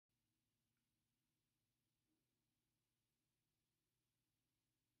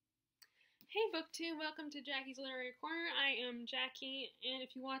Hey BookTube, welcome to Jackie's Literary Corner. I am Jackie, and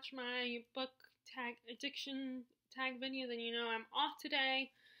if you watch my book tag addiction tag video, then you know I'm off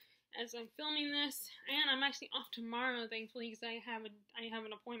today as I'm filming this, and I'm actually off tomorrow, thankfully, because I have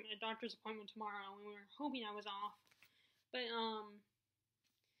an appointment, a doctor's appointment tomorrow, and we were hoping I was off, but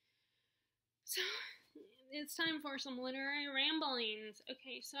so it's time for some literary ramblings.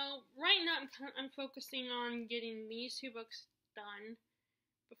 Okay, so right now I'm focusing on getting these two books done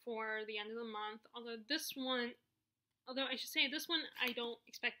before the end of the month. Although I should say this one I don't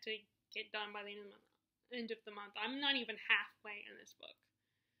expect to get done by the end of the month. I'm not even halfway in this book.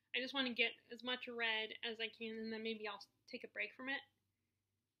 I just want to get as much read as I can, and then maybe I'll take a break from it,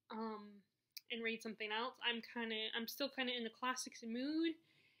 and read something else. I'm still kind of in the classics mood.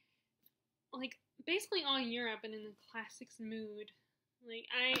 Like basically all year I've been in the classics mood.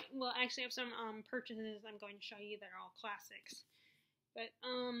 Like I actually have some purchases I'm going to show you that are all classics. But,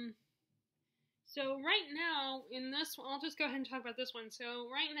 so right now, in this one, I'll just go ahead and talk about this one. So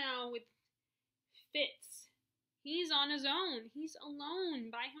right now, with Fitz, he's on his own. He's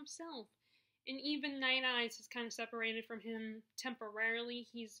alone by himself. And even Night Eyes is kind of separated from him temporarily.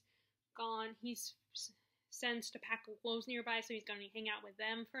 He's gone. He's sensed a pack of wolves nearby, so he's going to hang out with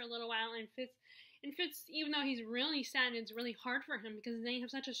them for a little while. And Fitz, even though he's really sad, it's really hard for him because they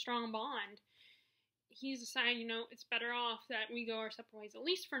have such a strong bond. He's decided, it's better off that we go our separate ways, at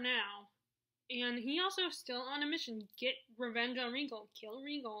least for now. And he also is still on a mission, get revenge on Regal, kill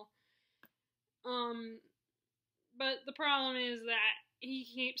Regal. But the problem is that he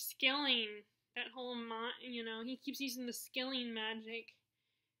keeps skilling that whole he keeps using the skilling magic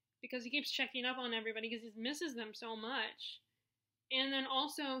because he keeps checking up on everybody because he misses them so much. And then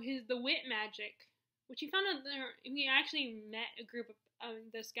also the wit magic, which he found out he actually met a group of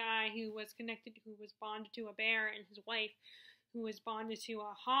this guy who was bonded to a bear, and his wife, who was bonded to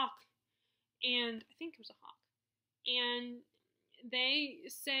a hawk, and I think it was a hawk. And they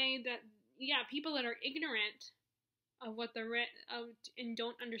say that, people that are ignorant of what and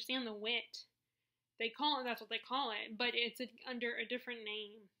don't understand the wit, that's what they call it, but it's under a different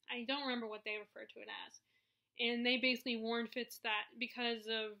name. I don't remember what they refer to it as. And they basically warned Fitz that because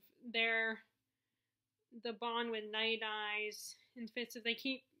of the bond with Night Eyes and Fitz, if they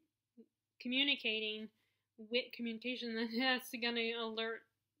keep communicating, wit communication, then that's going to alert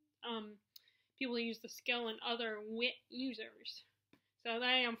people who use the skill and other wit users. So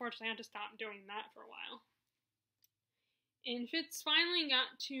they unfortunately had to stop doing that for a while. And Fitz finally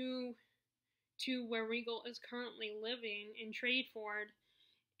got to where Regal is currently living in Tradeford.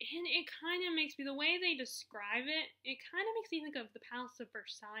 And it kind of makes me, the way they describe it kind of makes me think of the Palace of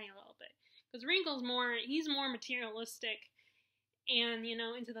Versailles a little bit. Because Regal's he's more materialistic and,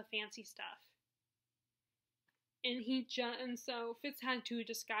 into the fancy stuff. And so Fitz had to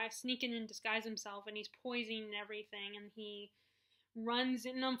sneak in and disguise himself, and he's poisoning everything, and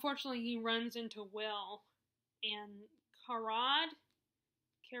unfortunately he runs into Will and Karad,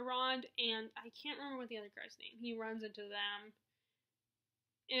 and I can't remember what the other guy's name. He runs into them.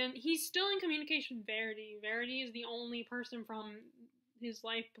 And he's still in communication with Verity. Verity is the only person from his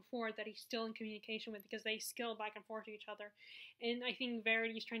life before that he's still in communication with because they skill back and forth to each other. And I think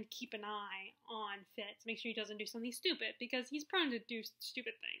Verity's trying to keep an eye on Fitz, make sure he doesn't do something stupid because he's prone to do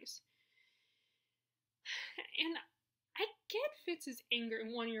stupid things. And I get Fitz's anger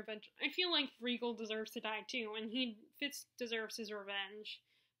and wanting revenge. I feel like Regal deserves to die too, and Fitz deserves his revenge.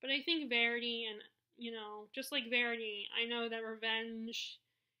 But I think Verity and, just like Verity, I know that revenge,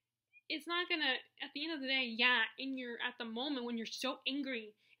 it's not gonna, at the end of the day, at the moment when you're so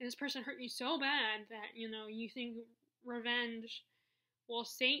angry and this person hurt you so bad that, you think revenge will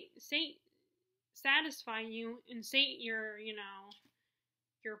satisfy you and sate your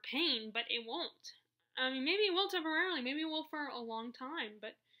pain, but it won't. I mean, maybe it will temporarily, maybe it will for a long time,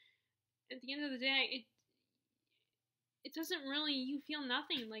 but at the end of the day, it doesn't really, you feel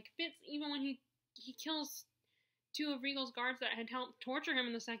nothing. Like Fitz, even when he kills two of Regal's guards that had helped torture him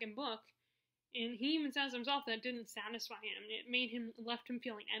in the second book, and he even says himself that it didn't satisfy him. It left him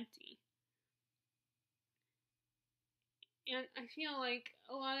feeling empty. And I feel like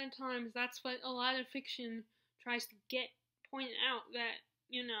a lot of times that's what a lot of fiction tries to point out, that,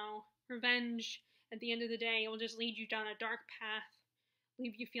 revenge, at the end of the day, it will just lead you down a dark path,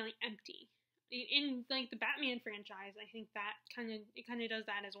 leave you feeling empty. In like the Batman franchise, I think that it kind of does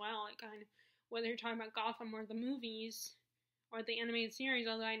that as well. It kind of, whether you're talking about Gotham or the movies or the animated series,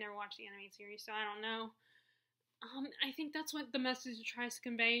 although I never watched the animated series, so I don't know. I think that's what the message tries to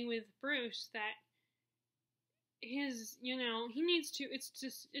convey with Bruce, that he needs to, it's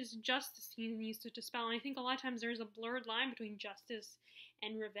justice he needs to dispel. And I think a lot of times there's a blurred line between justice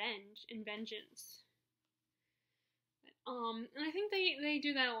and revenge and vengeance. And I think they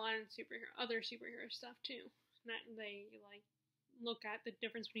do that a lot in other superhero stuff too. That they like look at the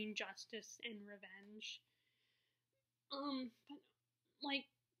difference between justice and revenge. But like,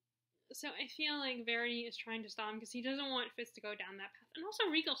 so I feel like Verity is trying to stop him because he doesn't want Fitz to go down that path. And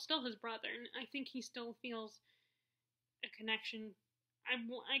also Regal's still his brother, and I think he still feels a connection.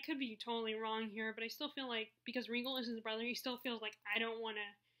 I could be totally wrong here, but I still feel like because Regal is his brother, he still feels like I don't want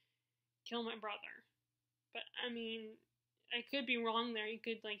to kill my brother. But I mean, I could be wrong there. He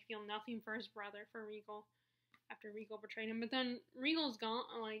could like feel nothing for his brother, for Regal, after Regal betrayed him. But then Regal's gone.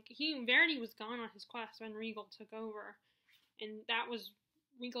 Like Verity was gone on his quest when Regal took over, and that was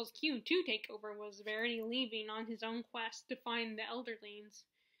Regal's cue to take over. Was Verity leaving on his own quest to find the Elderlings,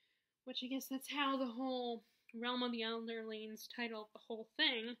 which I guess that's how the whole Realm of the Elderlings title of the whole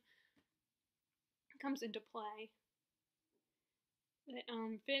thing comes into play. But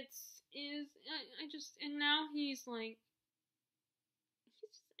Fitz is and now he's like.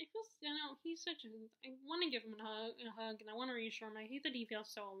 I feel, he's such a, I want to give him a hug, and I want to reassure him. I hate that he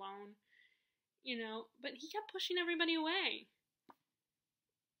feels so alone, but he kept pushing everybody away.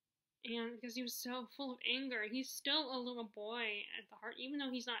 And because he was so full of anger, he's still a little boy at the heart. Even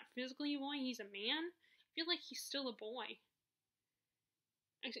though he's not physically a boy, he's a man. I feel like he's still a boy.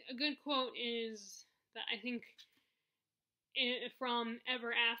 Actually, a good quote is that I think from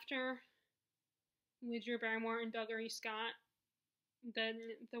Ever After with Drew Barrymore and Douglas E. Scott.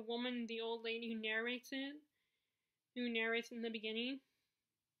 The woman, the old lady who narrates in the beginning,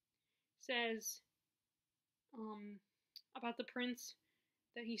 says about the prince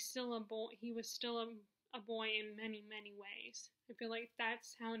that he's still a boy. He was still a boy in many, many ways. I feel like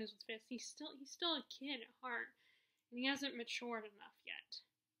that's how it is with Fitz. He's still a kid at heart, and he hasn't matured enough yet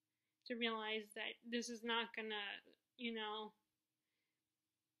to realize that this is not gonna,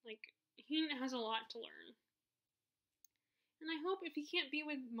 like he has a lot to learn. And I hope if he can't be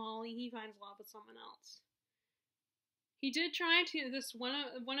with Molly, he finds love with someone else. He did try to,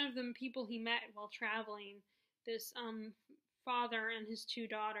 one of the people he met while traveling, this father and his two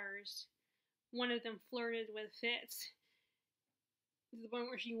daughters, one of them flirted with Fitz to the point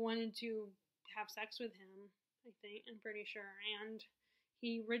where she wanted to have sex with him, I'm pretty sure. And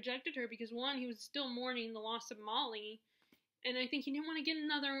he rejected her because, one, he was still mourning the loss of Molly, and I think he didn't want to get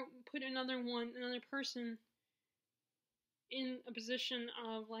put another person in a position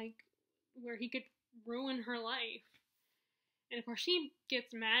of, like, where he could ruin her life. And, of course, she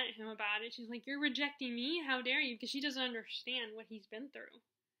gets mad at him about it. She's like, you're rejecting me? How dare you? Because she doesn't understand what he's been through.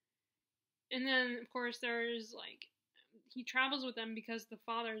 And then, of course, there's, like, he travels with them because the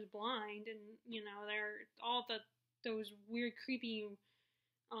father's blind. And, they're all those weird, creepy,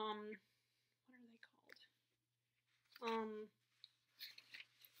 what are they called?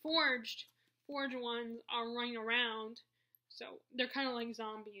 Forged ones are running around. So they're kind of like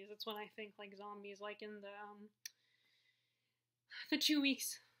zombies. That's what I think, like zombies, like in the 2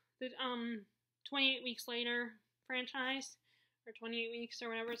 weeks, the 28 Weeks Later franchise, or 28 Weeks, or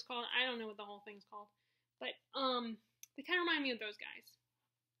whatever it's called. I don't know what the whole thing's called, but they kind of remind me of those guys.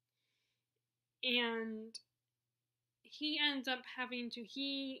 And he ends up having to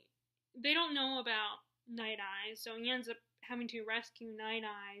they don't know about Night Eyes, so he ends up having to rescue Night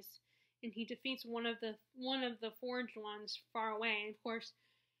Eyes. And he defeats one of the forged ones far away. And of course,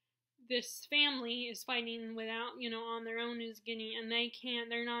 this family is fighting without, on their own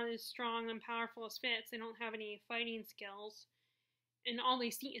and they're not as strong and powerful as Fitz. They don't have any fighting skills. And all they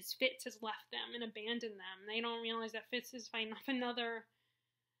see is Fitz has left them and abandoned them. They don't realize that Fitz is fighting off another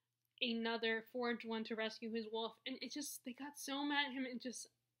forged one to rescue his wolf. And they got so mad at him. It just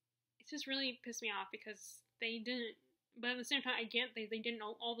really pissed me off because they didn't. But at the same time, I get they didn't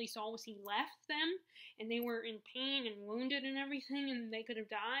know. All they saw was he left them, and they were in pain and wounded and everything, and they could have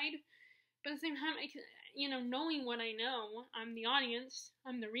died. But at the same time, knowing what I know, I'm the audience,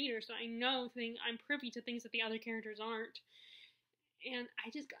 I'm the reader, so I know I'm privy to things that the other characters aren't. And I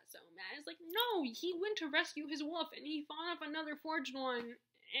just got so mad. It's like, no, he went to rescue his wolf, and he fought off another forged one.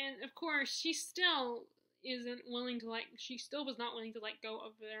 And of course, she still was not willing to let go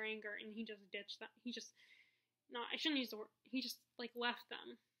of their anger, and he just ditched them. No, I shouldn't use the word. He just, left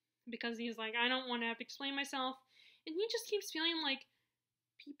them. Because he's like, I don't want to have to explain myself. And he just keeps feeling like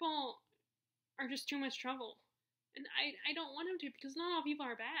people are just too much trouble. And I don't want him to, because not all people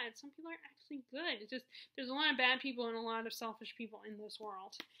are bad. Some people are actually good. It's just, there's a lot of bad people and a lot of selfish people in this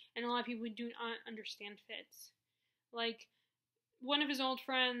world. And a lot of people who do not understand Fitz. Like, one of his old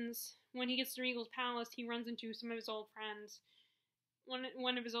friends, when he gets to Regal's palace, he runs into some of his old friends.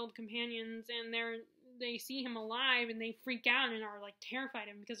 One of his old companions, and they see him alive and they freak out and are like terrified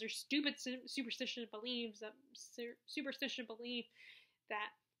of him because their stupid superstitious belief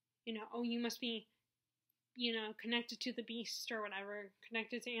that, you know, oh, you must be, you know, connected to the beast or whatever,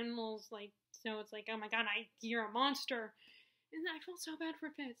 connected to animals, like, so it's like, oh my god, you're a monster. And I felt so bad for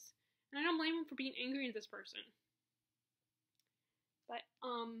Fitz. And I don't blame him for being angry at this person. But,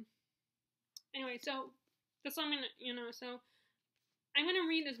 anyway, so, that's all I'm gonna, you know, so, I'm gonna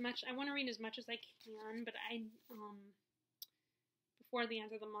read as much, I want to read as much as I can, but before the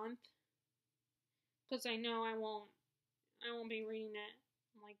end of the month, because I know I won't be reading it,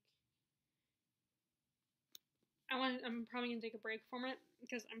 like, I'm probably gonna take a break from it,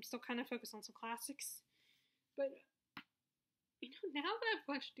 because I'm still kind of focused on some classics, but, you know, now that I've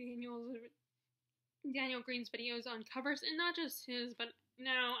watched Daniel Green's videos on covers, and not just his, but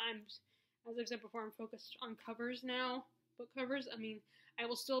now as I've said before, I'm focused on covers now, book covers. I mean, I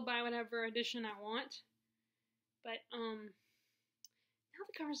will still buy whatever edition I want, but, now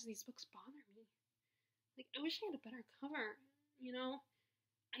the covers of these books bother me. Like, I wish I had a better cover, you know?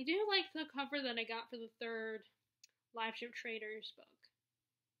 I do like the cover that I got for the third Live Ship Traders book.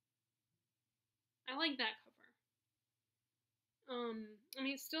 I like that cover. I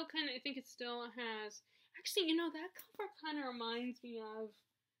mean, it's still kind of, I think it still has, actually, you know, that cover kind of reminds me of,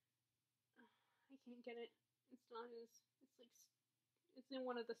 I can't get it, it's not as, it's like, it's in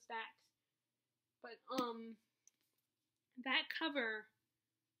one of the stacks, but, that cover,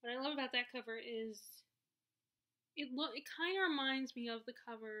 what I love about that cover is, it kind of reminds me of the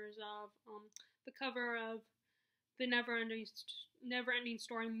covers of, the cover of the Never Ending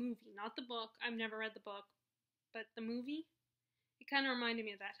Story movie, not the book, I've never read the book, but the movie. It kind of reminded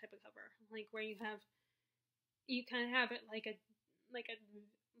me of that type of cover, like where you kind of have it like a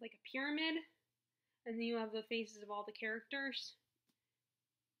pyramid, and then you have the faces of all the characters.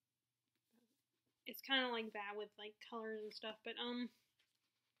 It's kind of like that with like colors and stuff, but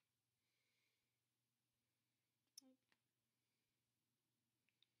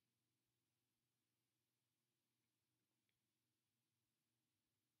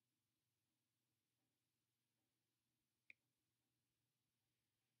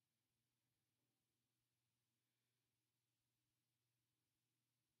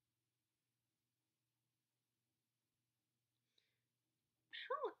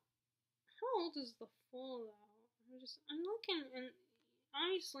how old is the Fool though? I'm looking, and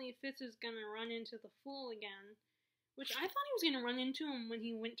obviously Fitz is gonna run into the Fool again, which I thought he was gonna run into him when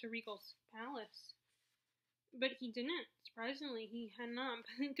he went to Regal's palace, but he didn't. Surprisingly, he had not.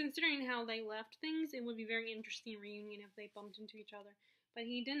 Considering how they left things, it would be a very interesting reunion if they bumped into each other, but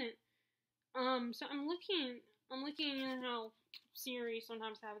he didn't. So I'm looking at how series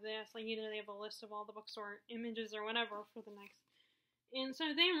sometimes have this, like either they have a list of all the books or images or whatever for the next. And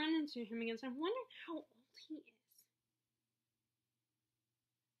so they run into him again, so I'm wondering how old he is.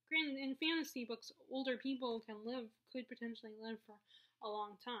 Granted, in fantasy books, older people could potentially live for a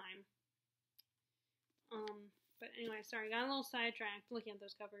long time. But anyway, sorry, got a little sidetracked looking at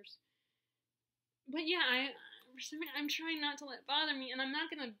those covers. But yeah, I'm trying not to let it bother me, and I'm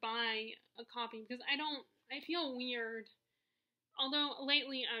not gonna buy a copy because I feel weird. Although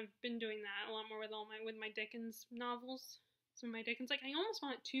lately I've been doing that a lot more with my Dickens novels. Some of my Dickens, like I almost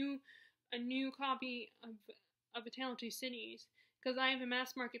bought a new copy of A Tale of Two Cities because I have a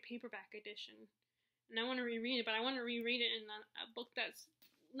mass market paperback edition, and I want to reread it, but I want to reread it in a book that's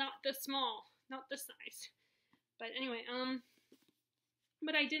not this small, not this size. But anyway,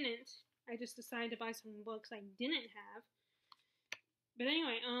 but I didn't. I just decided to buy some books I didn't have. But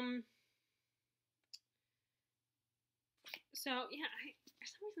anyway, so yeah, for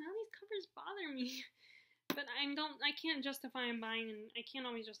some reason all these covers bother me. But I can't justify buying, and I can't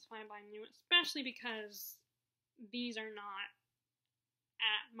always justify buying new, especially because these are not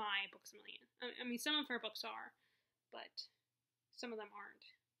at my Books A Million. I mean, some of her books are, but some of them aren't,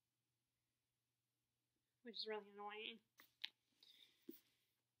 which is really annoying.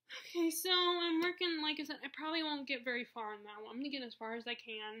 Okay, so I'm working, like I said, I probably won't get very far on that one. I'm gonna get as far as I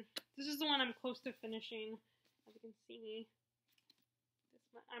can. This is the one I'm close to finishing, as you can see.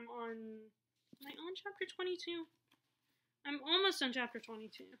 Am I on chapter 22? I'm almost on chapter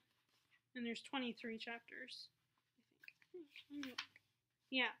 22. And there's 23 chapters, I think.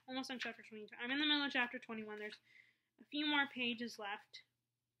 Yeah, almost on chapter 22. I'm in the middle of chapter 21. There's a few more pages left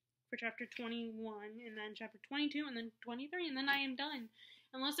for chapter 21, and then chapter 22, and then 23, and then I am done.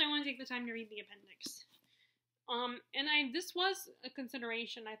 Unless I want to take the time to read the appendix. And this was a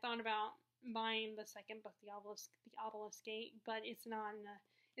consideration. I thought about buying the second book, The Obelisk Gate, but it's not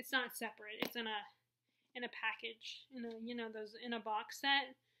separate. It's in a package, in a box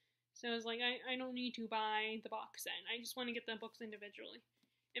set. So it's like, I don't need to buy the box set. I just want to get the books individually.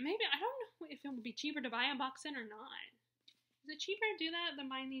 And maybe, I don't know if it would be cheaper to buy a box set or not. Is it cheaper to do that than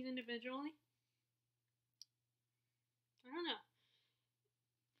buying these individually? I don't know.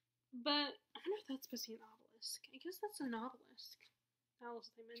 But I wonder if that's supposed to be an obelisk. I guess that's an obelisk.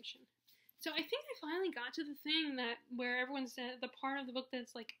 Obelisk they mentioned. So I think I finally got to the thing that where everyone said the part of the book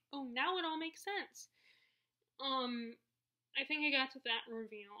that's like, oh, now it all makes sense. I think I got to that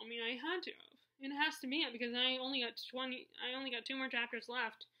reveal. I mean, I had to have. It has to be it because I only got 2 more chapters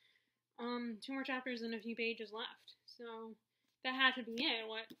left. 2 more chapters and a few pages left. So that had to be it.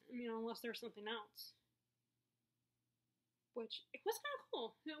 Unless there was something else. Which, it was kind of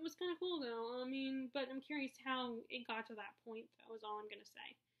cool. It was kind of cool, though. I mean, but I'm curious how it got to that point, though, is all I'm going to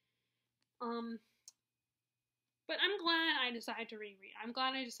say. But I'm glad I decided to reread. I'm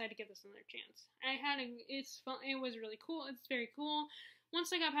glad I decided to give this another chance. It's fun. It was really cool. It's very cool.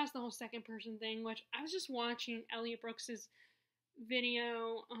 Once I got past the whole second person thing, which I was just watching Elliot Brooks's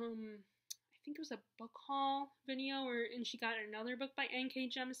video, I think it was a book haul video, and she got another book by N.K.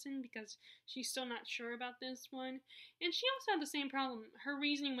 Jemisin because she's still not sure about this one. And she also had the same problem. Her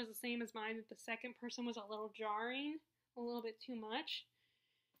reasoning was the same as mine, that the second person was a little jarring, a little bit too much.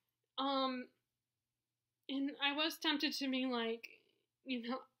 And I was tempted to be like, I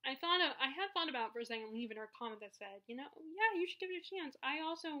had thought about for a second leaving her a comment that said, yeah, you should give it a chance. I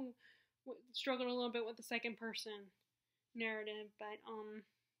also struggled a little bit with the second person narrative, but,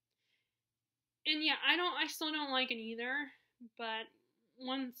 and yeah, I still don't like it either, but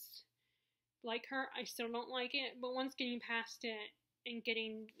once, like her, I still don't like it, but once getting past it and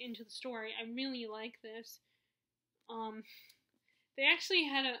getting into the story, I really like this. They actually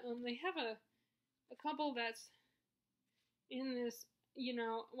had they have a couple that's in this,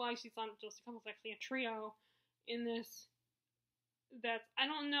 well, actually it's not just a couple, it's actually a trio in this that, I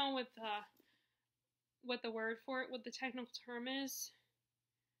don't know what the word for it, what the technical term is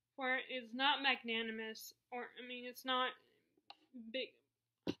for it. It's not magnanimous, or, it's not big.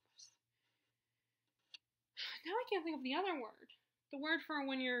 Now I can't think of the other word. The word for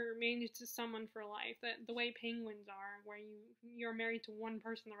when you're married to someone for life, that the way penguins are, where you're married to one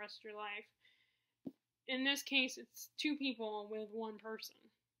person the rest of your life. In this case, it's 2 people with 1 person.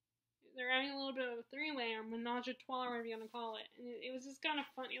 They're having a little bit of a 3-way or menage a trois, whatever you want to call it. And it was just kind of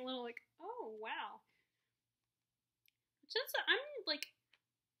funny, a little like, oh, wow.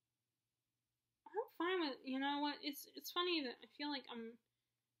 I'm fine with, you know what, it's funny that I feel like I'm,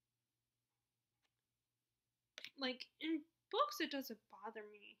 like, in books it doesn't bother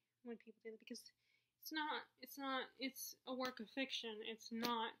me when people do that, because it's a work of fiction, it's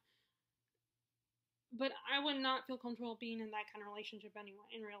not, but I would not feel comfortable being in that kind of relationship anyway,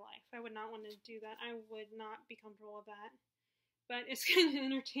 in real life. I would not want to do that. I would not be comfortable with that. But it's kind of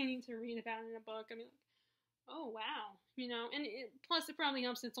entertaining to read about in a book. Oh, wow. And plus it probably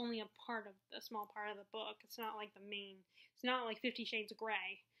helps it's only a small part of the book. It's not like the main, it's not like 50 Shades of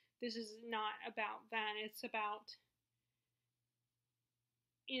Grey. This is not about that. It's about,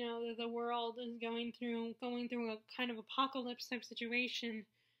 the world is going through a kind of apocalypse type situation.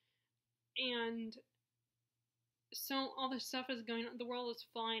 And so all this stuff is going on, the world is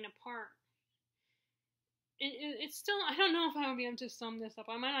flying apart. It's still, I don't know if I would be able to sum this up.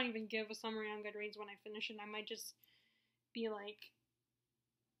 I might not even give a summary on Goodreads when I finish it. I might just be like,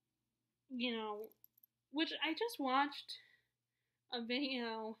 which I just watched a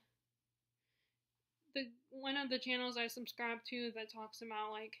video, one of the channels I subscribe to that talks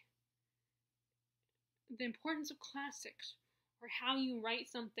about, like, the importance of classics, or how you write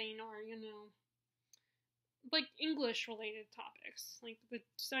something, or, like English related topics, like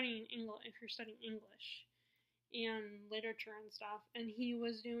studying English, if you're studying English and literature and stuff, and he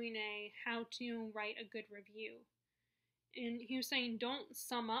was doing a how to write a good review, and he was saying don't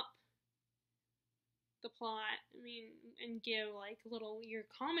sum up the plot, and give like your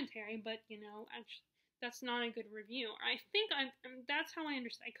commentary, but actually that's not a good review. I think that's how I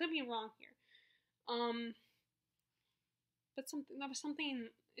understand. I could be wrong here, but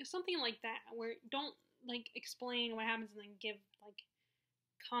something like that, where don't like explain what happens and then give like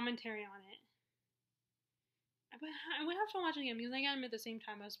commentary on it. I would have to watch it again, because I got them at the same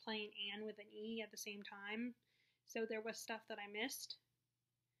time I was playing Anne with an E at the same time, so there was stuff that I missed.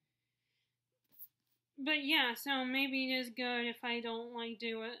 But yeah, so maybe it is good if I don't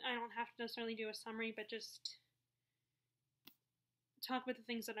do it. I don't have to necessarily do a summary, but just talk about the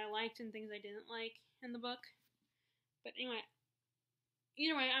things that I liked and things I didn't like in the book. But anyway,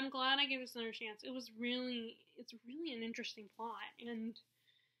 either way, I'm glad I gave this another chance. It's really an interesting plot, and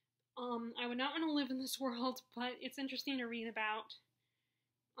I would not want to live in this world, but it's interesting to read about.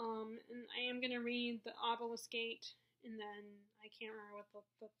 and I am gonna read the Obelisk Gate, and then I can't remember what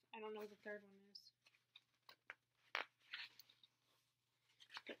the I don't know what the third one is.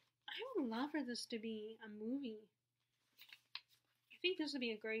 But I would love for this to be a movie. I think this would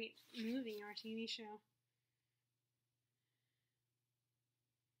be a great movie or TV show.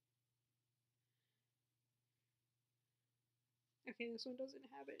 Okay, this one doesn't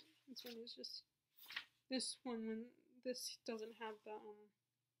have it. This one is just this one. When this doesn't have the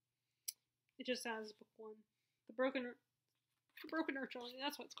it just has book one, the Broken Earth trilogy.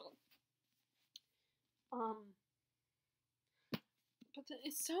 That's what it's called. But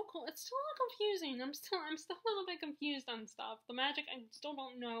it's so cool. It's still a little confusing. I'm still a little bit confused on stuff. The magic, I still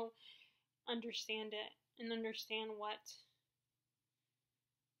don't understand it and understand what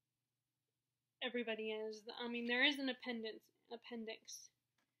everybody is. I mean, there is an appendix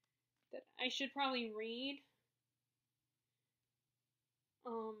that I should probably read.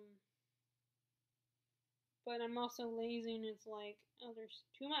 But I'm also lazy and it's like, oh, there's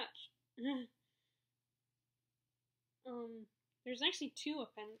too much. There's actually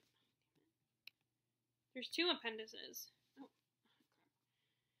there's two appendices. Oh,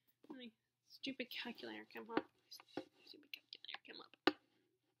 crap. My stupid calculator come up. Okay.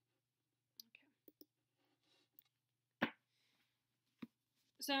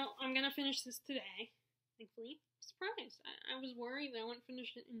 So, I'm gonna finish this today, thankfully. Surprised. I was worried that I wouldn't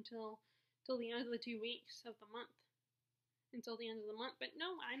finish it until the end of the 2 weeks of the month. Until the end of the month, but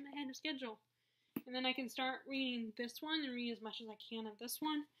no, I'm ahead of schedule. And then I can start reading this one and read as much as I can of this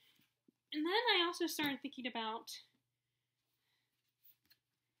one. And then I also started thinking about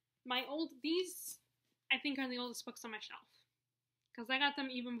these I think are the oldest books on my shelf. Because I got them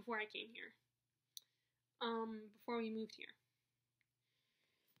even before I came here. Before we moved here.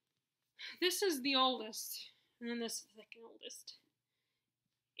 This is the oldest, and then this is the second oldest.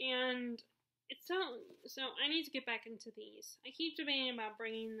 And it's so I need to get back into these. I keep debating about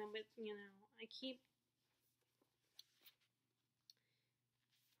bringing them with,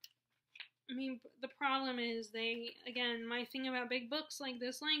 the problem is my thing about big books like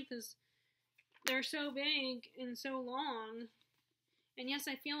this length is they're so big and so long. And yes,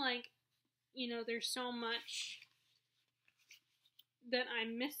 I feel like, there's so much that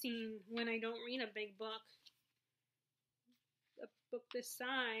I'm missing when I don't read a big book. A book this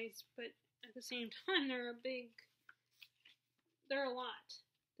size, but at the same time, they're a lot.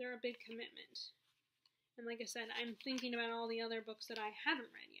 They're a big commitment. And like I said, I'm thinking about all the other books that I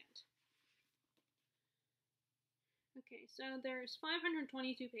haven't read yet. Okay, so there's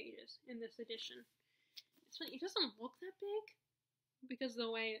 522 pages in this edition. It doesn't look that big because of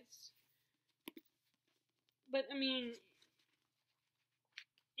the way it's... But, I mean,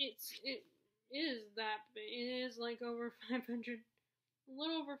 it is that big. It is like over 500, a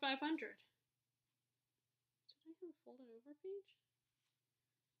little over 500. Did I have a folded over page?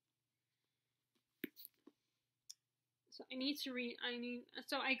 So I need to read,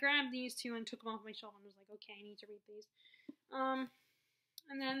 so I grabbed these two and took them off my shelf and was like, okay, I need to read these.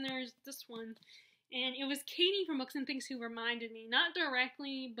 And then there's this one, and it was Katie from Books and Things who reminded me, not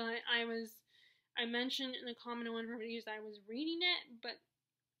directly, but I mentioned in a comment on one of her videos that I was reading it, but,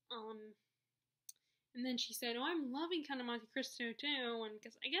 and then she said, oh, I'm loving Count of Monte Cristo too, and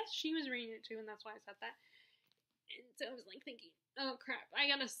because I guess she was reading it too, and that's why I said that. And so I was like thinking, oh crap, I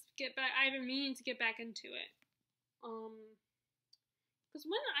gotta get back, I've been meaning to get back into it. Because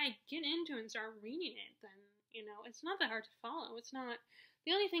when I get into it and start reading it, then, it's not that hard to follow. It's not,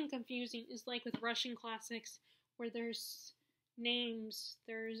 the only thing confusing is like with Russian classics, where there's names,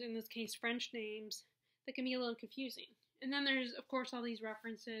 in this case, French names, that can be a little confusing. And then there's, of course, all these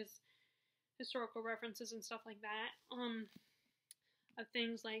references, historical references and stuff like that, of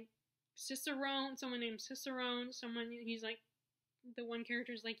things like Cicerone, someone named Cicerone, he's like, the one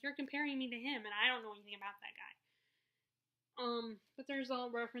character is like, you're comparing me to him, and I don't know anything about that guy. But there's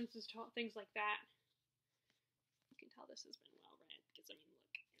all references to things like that. You can tell this has been well read, because,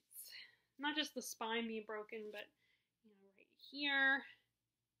 look, it's not just the spine being broken, but, right here,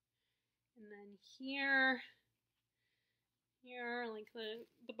 and then here, like,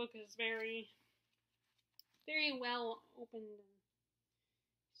 the book is very, very well opened,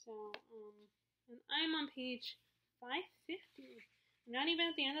 so, and I'm on page 550. I'm not even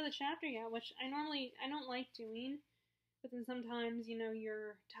at the end of the chapter yet, which I don't like doing. But then sometimes,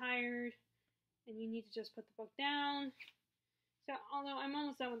 you're tired and you need to just put the book down. So, although I'm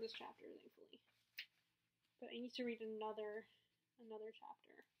almost done with this chapter, thankfully. But I need to read another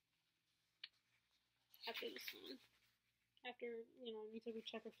chapter after this one. After, I need to read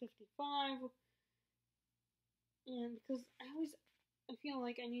chapter 55. And because I feel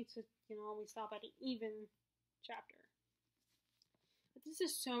like I need to, always stop at an even chapter. But this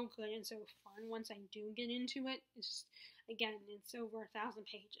is so good and so fun once I do get into it. It's just, again, it's over 1,000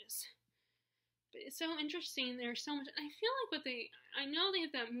 pages. But it's so interesting. There's so much. I feel like I know they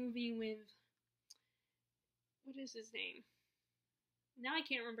have that movie with, what is his name? Now I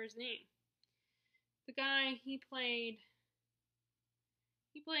can't remember his name. The guy, he played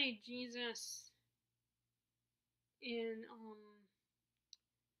Jesus in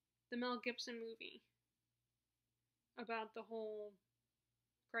the Mel Gibson movie about the whole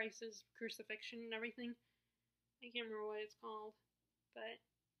Christ's crucifixion and everything. I can't remember what it's called, but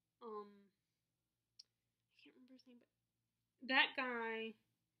I can't remember his name. But that guy,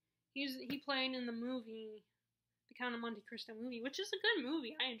 he played in the movie, the Count of Monte Cristo movie, which is a good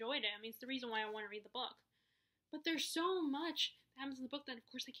movie. I enjoyed it. I mean, it's the reason why I want to read the book. But there's so much that happens in the book that, of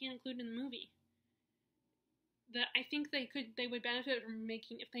course, they can't include in the movie. That I think they would benefit from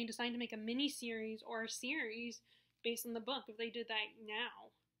making, if they decide to make a mini-series or a series based on the book, if they did that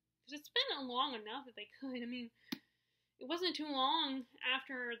now. Because it's been long enough that they could. I mean, it wasn't too long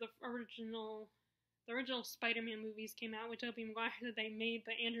after the original Spider-Man movies came out with Tobey Maguire that they made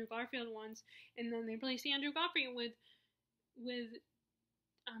the Andrew Garfield ones, and then they replaced Andrew Garfield with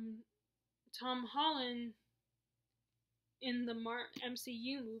Tom Holland in the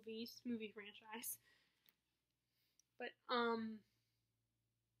MCU movie franchise. But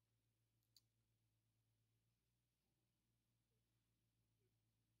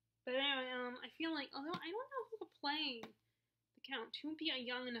anyway, I feel like, although I don't know who could play the Count, who would be a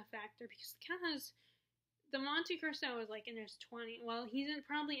young enough actor, because the Count the Monte Cristo is like in his 20s. Well, I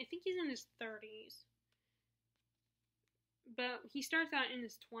think he's in his 30s. But he starts out in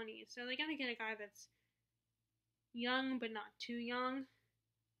his 20s, so they gotta get a guy that's young but not too young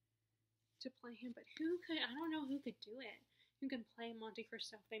to play him. But I don't know who could do it. Who could play Monte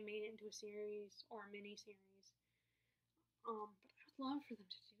Cristo if they made it into a series or a mini-series. But I would love for them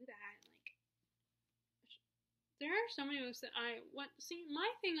to do that. Like, there are so many books that my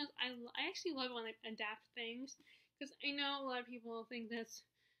thing is, I actually love when they adapt things, because I know a lot of people think it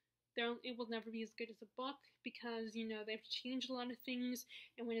will never be as good as a book, because, they have to change a lot of things,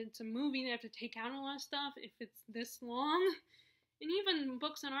 and when it's a movie, they have to take out a lot of stuff if it's this long. And even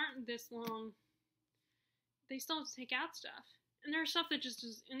books that aren't this long, they still have to take out stuff. And there's stuff that just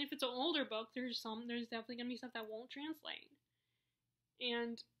is, and if it's an older book, there's definitely going to be stuff that won't translate.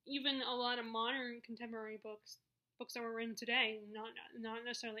 And even a lot of modern contemporary books that were written today, not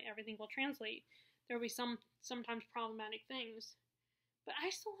necessarily everything will translate. There will be sometimes problematic things. But I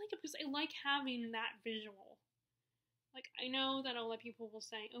still like it because I like having that visual. Like, I know that a lot of people will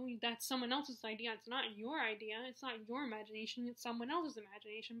say, oh, that's someone else's idea. It's not your idea. It's not your imagination. It's someone else's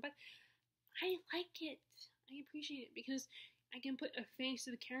imagination. But I like it. I appreciate it because I can put a face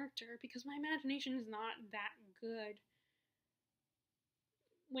to the character, because my imagination is not that good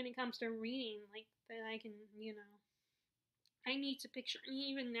when it comes to reading. Like, that I can, I need to picture,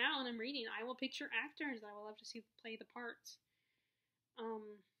 even now when I'm reading, I will picture actors I will love to see play the parts.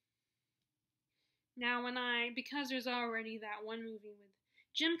 Now because there's already that one movie with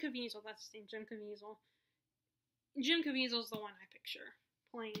Jim Caviezel, that's his name, Jim Caviezel. Jim Caviezel's the one I picture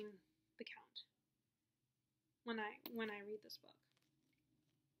playing the Count when I read this book.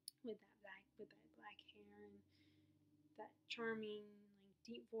 With that black hair and that charming, like,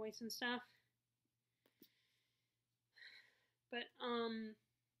 deep voice and stuff. But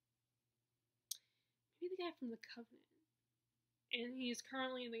maybe the guy from The Covenant. And he's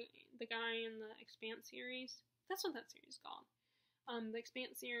currently the guy in the Expanse series. That's what that series is called. The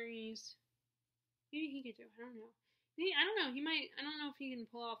Expanse series. Maybe he could do it. I don't know. Maybe, I don't know. He might. I don't know if he can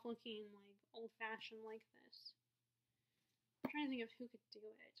pull off looking like old-fashioned like this. I'm trying to think of who could do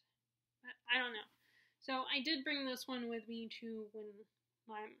it. But I don't know. So I did bring this one with me to when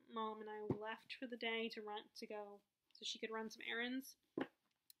my mom and I left for the day to go, so she could run some errands.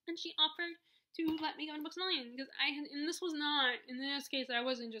 And she offered to let me go to Books A Million, because in this case, I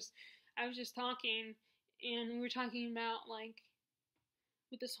was just talking, and we were talking about, like,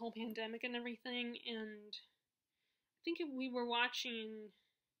 with this whole pandemic and everything, and I think we were watching,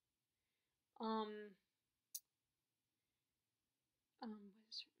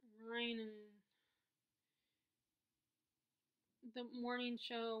 Ryan and the morning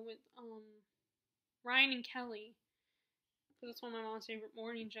show with, Ryan and Kelly. That's one of my mom's favorite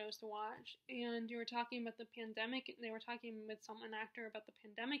morning shows to watch. And you were talking about the pandemic. They were talking with an actor about the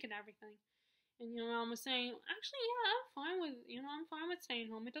pandemic and everything. And, Mom was saying, actually, yeah, I'm fine with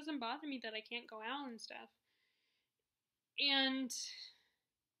staying home. It doesn't bother me that I can't go out and stuff. And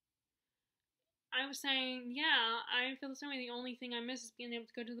I was saying, yeah, I feel the same way. The only thing I miss is being able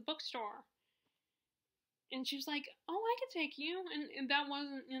to go to the bookstore. And she was like, "Oh, I could take you," and that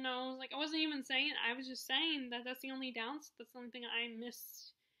wasn't, like I wasn't even saying. I was just saying that that's the only downs. That's the only thing I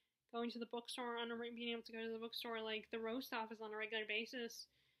miss going to the bookstore being able to go to the bookstore like the roast office on a regular basis,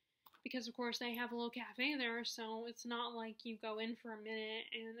 because of course they have a little cafe there, so it's not like you go in for a minute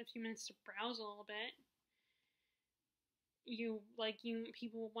and a few minutes to browse a little bit.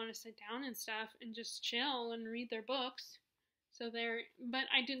 People want to sit down and stuff and just chill and read their books. But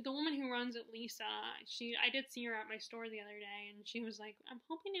the woman who runs it, Lisa, I did see her at my store the other day, and she was like, "I'm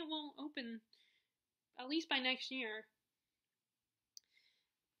hoping it will open at least by next year."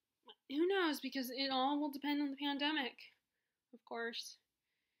 Who knows, because it all will depend on the pandemic, of course.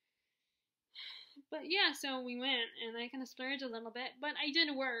 But yeah, so we went, and I kind of splurged a little bit, but I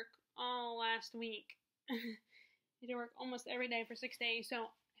did work all last week. I did work almost every day for 6 days,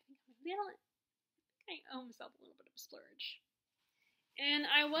 so I owe myself a little bit of a splurge. And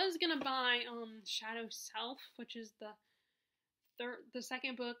I was gonna buy Shadow Self, which is the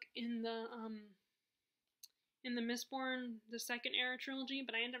second book in the Mistborn, the second era trilogy,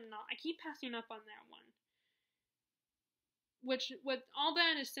 but I end up not. I keep passing up on that one. What all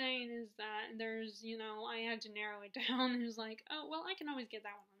that is saying is that there's, I had to narrow it down. It was like, oh, well, I can always get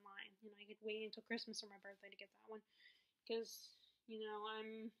that one online. I could wait until Christmas or my birthday to get that one. Because,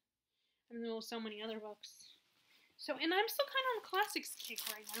 I'm in the middle of so many other books. So, and I'm still kind of on a classics kick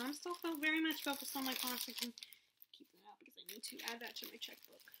right now. I'm still very much focused on my classics and keep that up because I need to add that to my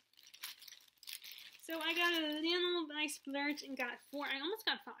checkbook. So I got a little nice splurge and got 4. I almost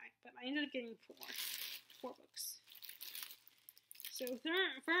got 5, but I ended up getting 4 books. So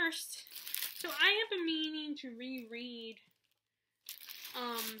first, I have been meaning to reread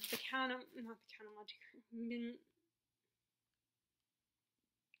not the Count of Monte Cristo.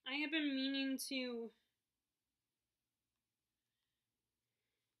 I have been meaning to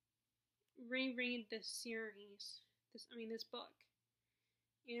reread this series, this book.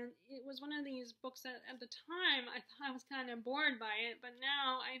 And it was one of these books that at the time I thought I was kind of bored by it, but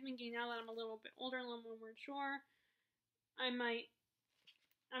now I'm thinking, now that I'm a little bit older, a little more mature, I'm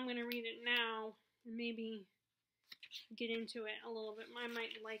going to read it now and maybe get into it a little bit. I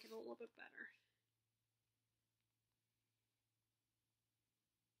might like it a little bit better.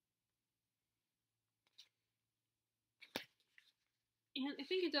 And I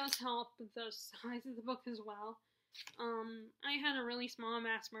think it does help with the size of the book as well. I had a really small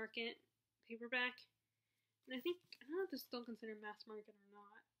mass market paperback, and I don't know if this is still considered mass market or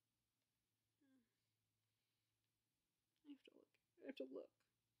not. I have to look.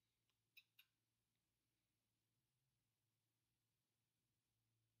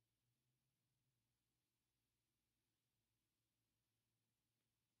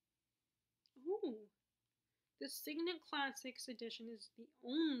 Ooh. The Signet Classics edition is the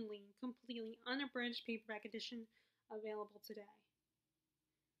only completely unabridged paperback edition available today.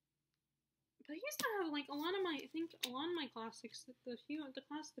 But I used to have a lot of my classics, the few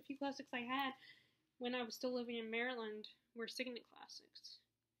classics I had when I was still living in Maryland were Signet Classics.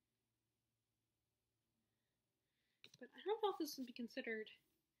 But I don't know if this would be considered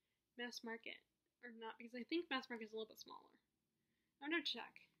mass market or not, because I think mass market is a little bit smaller. I'm gonna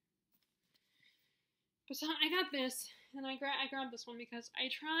check. But so I got this, and I grabbed this one because I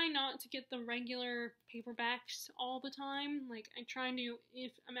try not to get the regular paperbacks all the time. Like, I try to,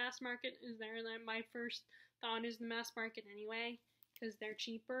 if a mass market is there, then my first thought is the mass market anyway, because they're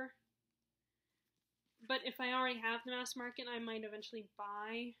cheaper. But if I already have the mass market, I might eventually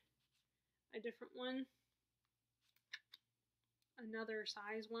buy a different one. Another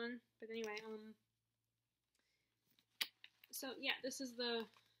size one. But anyway, so yeah, this is the...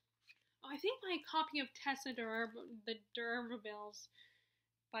 I think my copy of Tessa the D'Urbervilles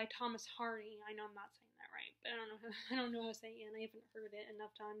by Thomas Hardy. I know I'm not saying that right, but I don't know how to say it, and I haven't heard it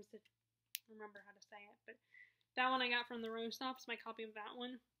enough times to remember how to say it. But that one I got from the roast office, my copy of that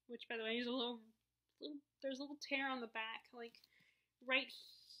one, which by the way is there's a little tear on the back, like right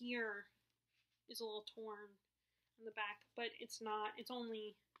here is a little torn on the back, but it's not. It's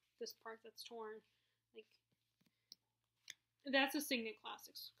only this part that's torn. Like, that's a Signet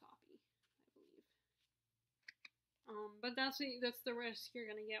Classics copy, I believe. But that's the risk you're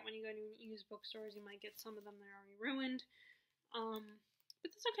gonna get when you go to used bookstores. You might get some of them that are already ruined.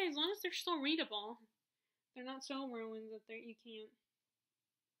 But that's okay as long as they're still readable. They're not so ruined that you can't.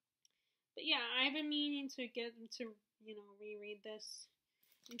 But yeah, I've been meaning to get to reread this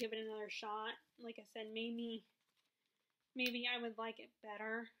and give it another shot. Like I said, maybe I would like it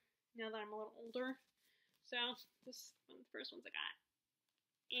better now that I'm a little older. So this is one of the first ones I got.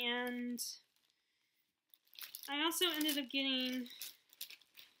 And I also ended up getting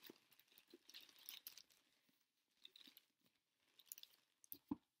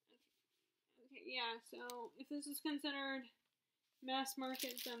yeah, so if this is considered mass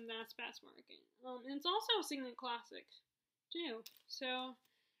market, then that's mass market. And it's also a Signet Classic, too. So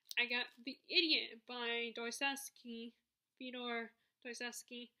I got The Idiot by Dostoevsky, Fyodor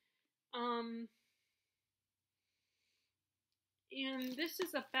Dostoevsky. And this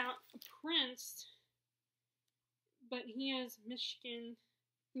is about a prince, but he has Michigan,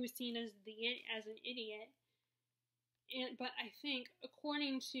 who is seen as an idiot. But I think,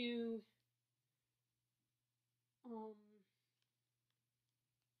 according to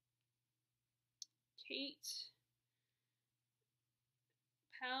Kate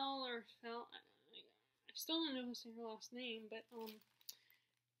Pell or Fell, I still don't know how to say her last name, but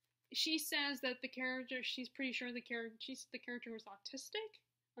she says that the character, she's pretty sure the character was autistic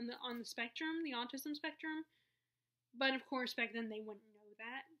on the spectrum, the autism spectrum. But of course, back then they wouldn't know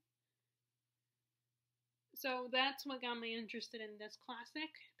that. So that's what got me interested in this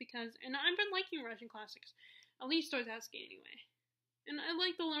classic, and I've been liking Russian classics, at least Dostoevsky anyway. And I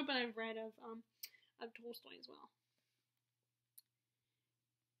like the little bit I've read of Tolstoy as well.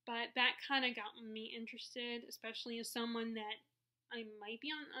 But that kind of got me interested, especially as someone that I might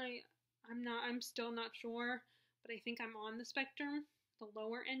be on. I'm still not sure, but I think I'm on the spectrum, the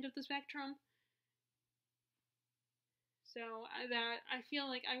lower end of the spectrum. So that I feel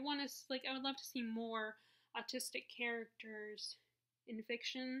like I would love to see more autistic characters in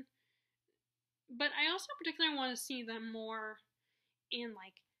fiction. But I also particularly want to see them more in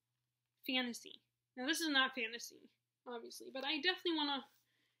like fantasy. Now this is not fantasy, obviously, but I definitely want to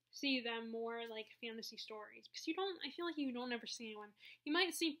see them more like fantasy stories, because I feel like you don't ever see anyone. You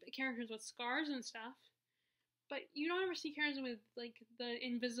might see characters with scars and stuff, but you don't ever see characters with like the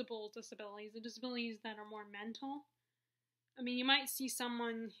invisible disabilities, the disabilities that are more mental. I mean, you might see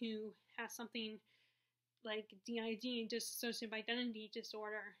someone who has something like DID, dissociative identity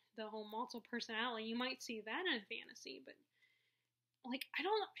disorder, the whole multiple personality. You might see that in fantasy, but like I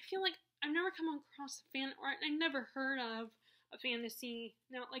feel like I've never come across I've never heard of a fantasy.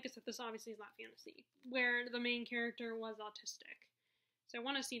 Now, like I said, this obviously is not fantasy, where the main character was autistic. So I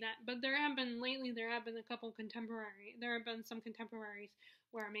want to see that. But there have been some contemporaries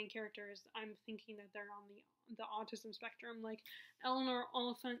where our main characters, I'm thinking that they're on the autism spectrum. Like Eleanor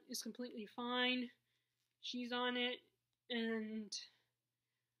Oliphant is completely fine. She's on it. And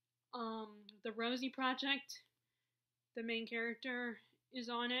the Rosie Project, the main character is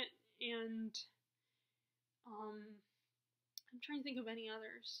on it. And I'm trying to think of any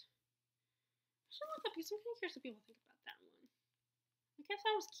others. I should look up, because I'm kind of curious what people think about that one. I guess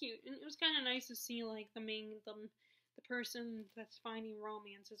that was cute, and it was kind of nice to see like the person that's finding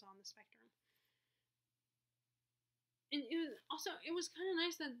romance is on the spectrum. And it was kind of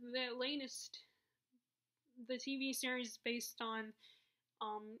nice that the TV series based on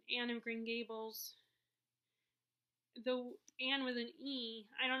Anne of Green Gables, though Anne with an E.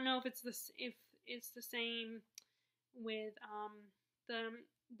 I don't know if it's the same with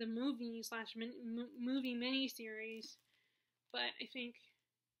the movie movie miniseries, but I think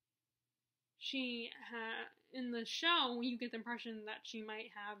she in the show you get the impression that she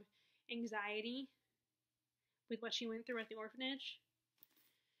might have anxiety with what she went through at the orphanage.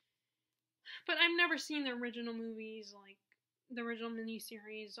 But I've never seen the original movies, like the original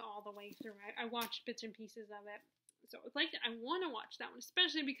miniseries all the way through. I watched bits and pieces of it. So it's like I want to watch that one,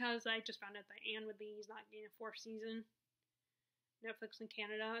 especially because I just found out that Anne with the E is not getting a 4th season. Netflix in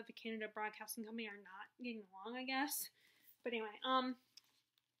Canada, the Canada Broadcasting Company, are not getting along, I guess. But anyway,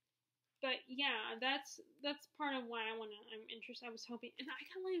 but yeah, that's part of why I'm interested. I was hoping, and I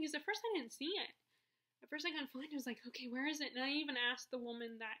got lucky because at first I didn't see it. At first I couldn't find it. I was like, okay, where is it? And I even asked the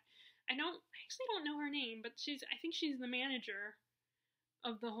woman that I actually don't know her name, but I think she's the manager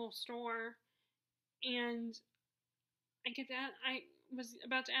of the whole store. And I was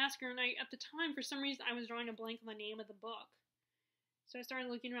about to ask her, and at the time, for some reason, I was drawing a blank on the name of the book. So I started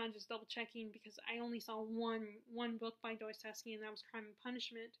looking around, just double checking, because I only saw one book by Dostoevsky, and that was Crime and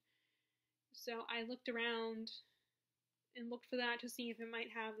Punishment. So I looked around and looked for that to see if it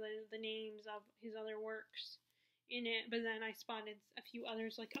might have the names of his other works in it, but then I spotted a few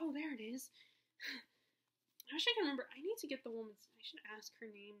others, like, oh, there it is. I wish I could remember. I need to get the woman's. I should ask her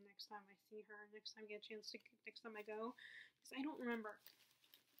name next time I see her. Next time I get a chance to. Next time I go, because I don't remember.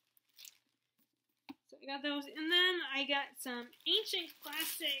 So I got those, and then I got some ancient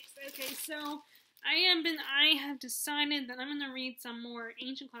classics. Okay, so I have decided that I'm gonna read some more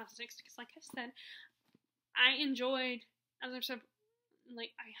ancient classics because, like I said, I enjoyed, as I've said,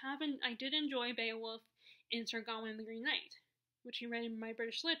 like I did enjoy Beowulf and Sir Gawain the Green Knight, which he read in my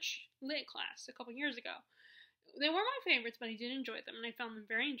British lit class a couple years ago. They were my favorites, but I did enjoy them, and I found them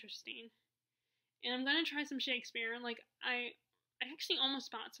very interesting. And I'm gonna try some Shakespeare. Like, I actually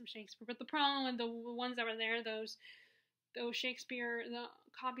almost bought some Shakespeare, but the problem with the ones that were there, those Shakespeare, the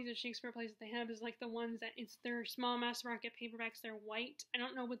copies of Shakespeare plays that they have is like the ones that it's their small mass market paperbacks. They're white. I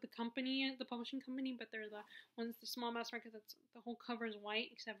don't know what the company, the publishing company, but they're the ones, the small mass market that's the whole cover is white,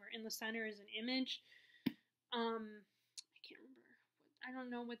 except for in the center is an image. I can't remember. I don't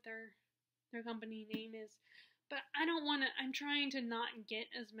know what their company name is, but I don't want to. I'm trying to not get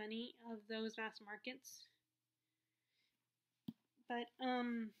as many of those mass markets. But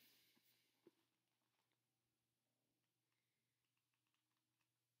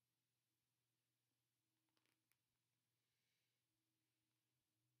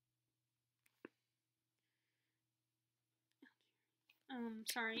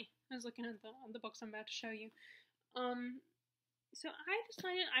sorry, I was looking at the books I'm about to show you. So I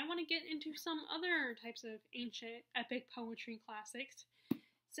decided I want to get into some other types of ancient epic poetry classics.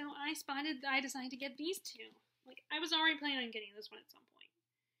 So I decided to get these two. Like, I was already planning on getting this one at some point.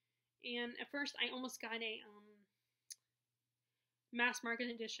 And at first I almost got a mass market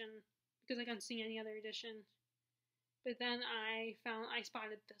edition because I couldn't see any other edition. But then I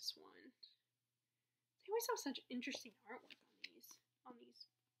spotted this one. They always have such interesting artwork on these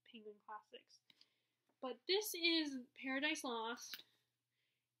Penguin classics. But this is Paradise Lost,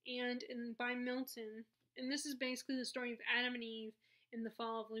 and by Milton, and this is basically the story of Adam and Eve in the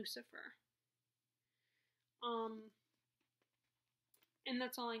fall of Lucifer. And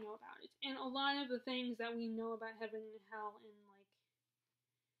that's all I know about it. And a lot of the things that we know about heaven and hell, and like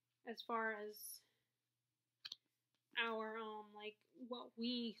as far as our like what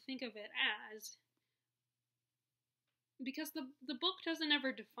we think of it as. Because the book doesn't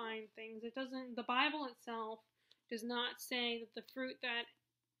ever define things. It doesn't. The Bible itself does not say that the fruit that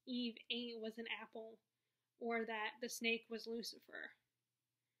Eve ate was an apple, or that the snake was Lucifer.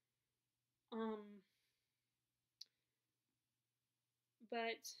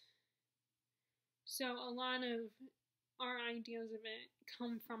 But so a lot of our ideas of it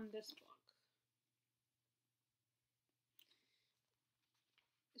come from this book.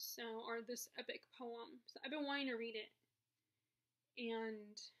 So, or this epic poem. So I've been wanting to read it.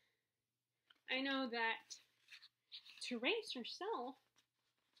 And I know that Therese herself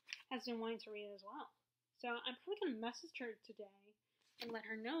has been wanting to read it as well. So I'm probably going to message her today and let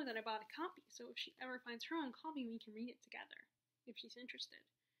her know that I bought a copy. So if she ever finds her own copy, we can read it together, if she's interested.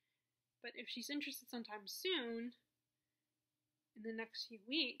 But if she's interested sometime soon, in the next few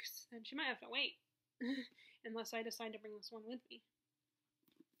weeks, then she might have to wait. Unless I decide to bring this one with me.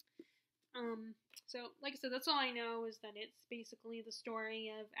 So, like I said, that's all I know is that it's basically the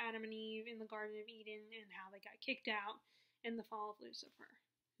story of Adam and Eve in the Garden of Eden and how they got kicked out in the fall of Lucifer,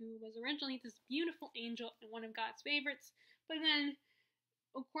 who was originally this beautiful angel and one of God's favorites, but then,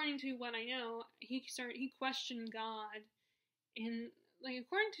 according to what I know, he questioned God, and, like,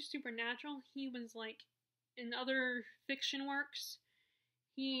 according to Supernatural, he was, like, in other fiction works,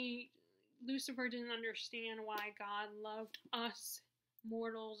 Lucifer didn't understand why God loved us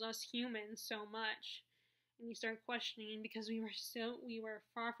mortals, us humans, so much, and he started questioning because we were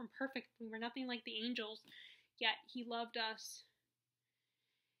far from perfect. We were nothing like the angels, yet he loved us.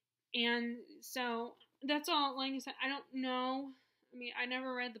 And so that's all. Like I said, I don't know. I mean, I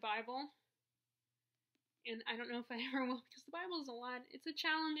never read the Bible, and I don't know if I ever will, because the Bible is it's a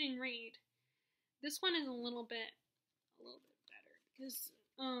challenging read. This one is a little bit better because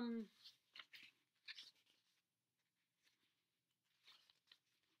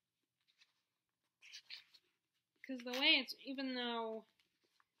the way it's, even though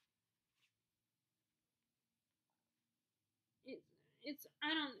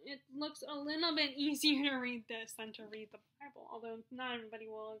it looks a little bit easier to read this than to read the Bible, although not everybody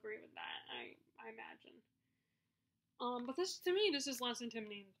will agree with that, I imagine. But this, to me, this is less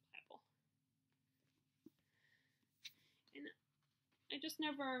intimidating than the Bible. And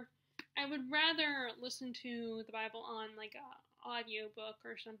I would rather listen to the Bible on, like, a audio book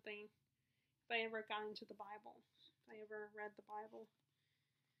or something, if I ever got into the Bible. If I ever read the Bible.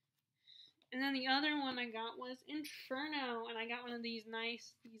 And then the other one I got was Inferno, and I got one of these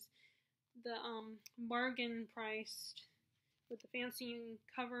the bargain priced, with the fancy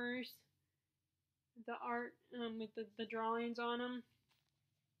covers, the art, with the drawings on them,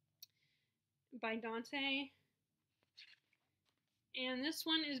 by Dante. And this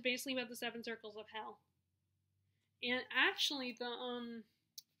one is basically about the 7 circles of hell. And actually, the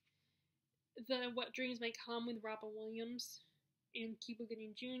What Dreams May Come with Robin Williams and Cuba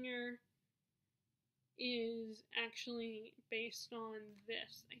Gooding Jr. is actually based on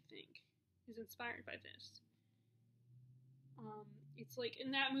this, I think. Is inspired by this. It's like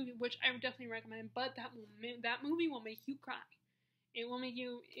in that movie, which I would definitely recommend, but that movie will make you cry. It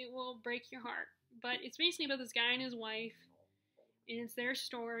will break your heart. But it's basically about this guy and his wife, and it's their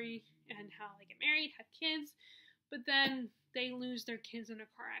story and how they get married, have kids, but then they lose their kids in a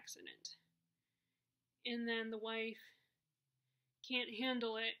car accident. And then the wife can't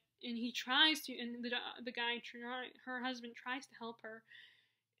handle it, and he tries to, and the guy, her husband, tries to help her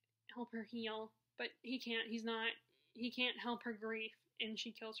heal, but he can't. He can't help her grief, and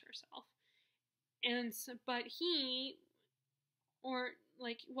she kills herself. And so, but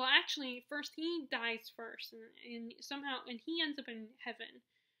actually, first he dies first, and somehow, and he ends up in heaven.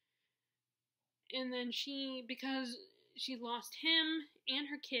 And then because she lost him and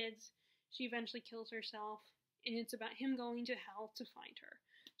her kids, she eventually kills herself, and it's about him going to hell to find her.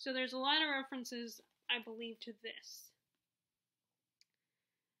 So there's a lot of references, I believe, to this.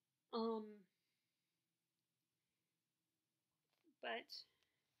 But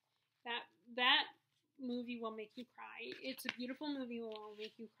that movie will make you cry. It's a beautiful movie, will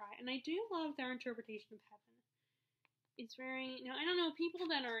make you cry, and I do love their interpretation of heaven. It's very, I don't know, people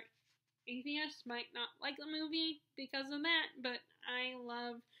that are atheists might not like the movie because of that, but I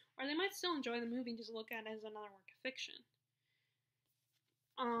love, or they might still enjoy the movie and just look at it as another work of fiction.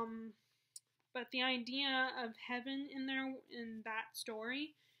 But the idea of heaven in that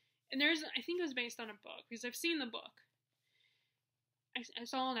story, and I think it was based on a book, because I've seen the book. I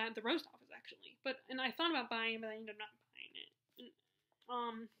saw it at the roast office, actually, and I thought about buying it, but I ended up not buying it.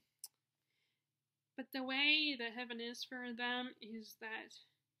 But the way that heaven is for them is that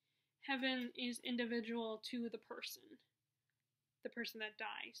heaven is individual to the person that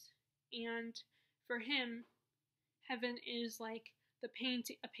dies, and for him, heaven is like a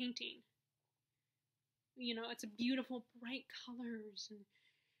painting. It's a beautiful, bright colors, and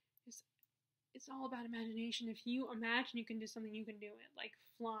it's all about imagination. If you imagine you can do something, you can do it, like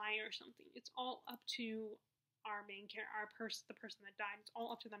fly or something. It's all up to our main character, the person that died. It's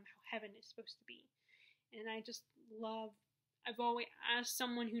all up to them how heaven is supposed to be. And I just love, I've always, as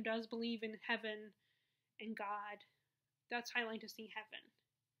someone who does believe in heaven and God, that's how I like to see heaven,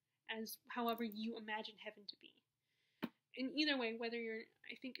 as however you imagine heaven to be. And either way,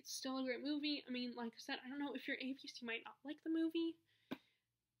 I think it's still a great movie. I mean, like I said, I don't know, if you're atheist, you might not like the movie,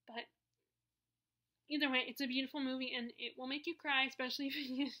 but either way, it's a beautiful movie, and it will make you cry, especially if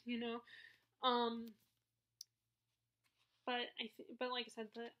But like I said,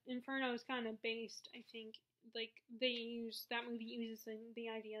 the Inferno is kind of based, I think, like that movie uses the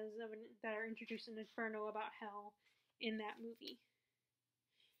ideas that are introduced in Inferno about hell in that movie.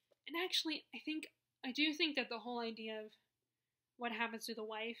 And actually, I do think that the whole idea of what happens to the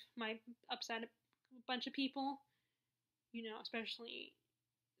wife might upset a bunch of people, especially.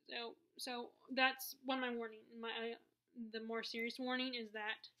 So that's one of my warning. The more serious warning is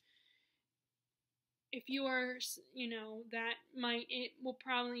that if you are, it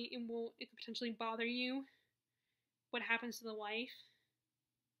could potentially bother you what happens to the wife.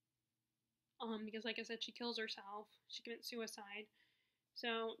 Because like I said, she kills herself. She commits suicide.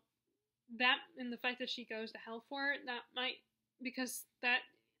 So that, and the fact that she goes to hell for it, because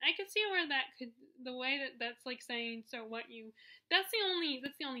I could see where that could, the way that's like saying, so what that's the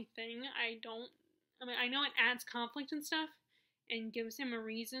only thing I know it adds conflict and stuff and gives him a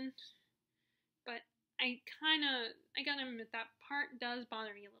reason, but I gotta admit that part does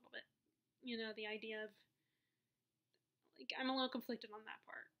bother me a little bit. The idea of, like, I'm a little conflicted on that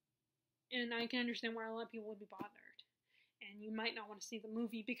part. And I can understand why a lot of people would be bothered. And you might not want to see the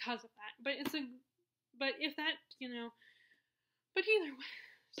movie because of that. But but either way.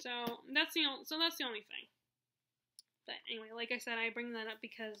 So that's the only thing. But anyway, like I said, I bring that up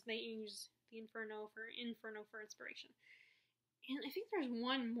because they use the Inferno for inspiration. And I think there's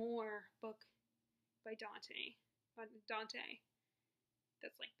one more book by Dante, that's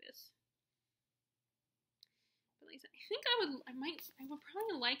like this. But like I said, I think I would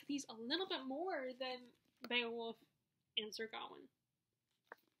probably like these a little bit more than Beowulf and Sir Gawain,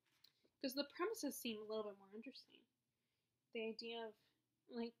 because the premises seem a little bit more interesting. The idea of,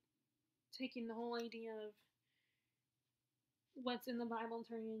 like, taking the whole idea of what's in the Bible and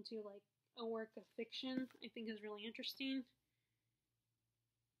turning it into, like, a work of fiction, I think is really interesting.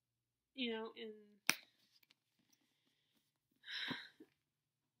 And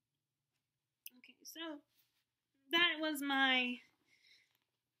okay, so that was my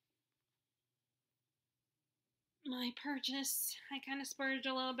purchase. I kind of splurged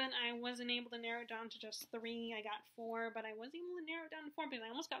a little bit. I wasn't able to narrow it down to just 3. I got 4, but I was able to narrow it down to 4 because I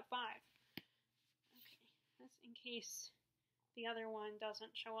almost got 5. case the other one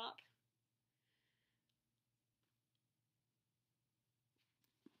doesn't show up.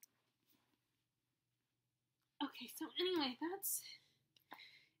 Okay, so anyway, that's...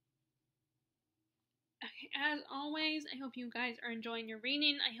 Okay, as always, I hope you guys are enjoying your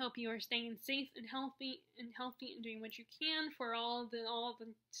reading. I hope you are staying safe and healthy and doing what you can for all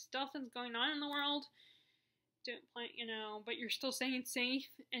the stuff that's going on in the world. Don't plan, but you're still staying safe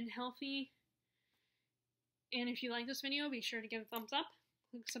and healthy. And if you like this video, be sure to give a thumbs up.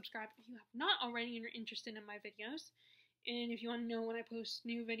 Click subscribe if you have not already and you're interested in my videos. And if you want to know when I post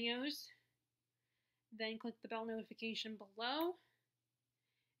new videos, then click the bell notification below.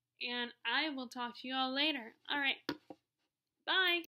 And I will talk to you all later. Alright, bye!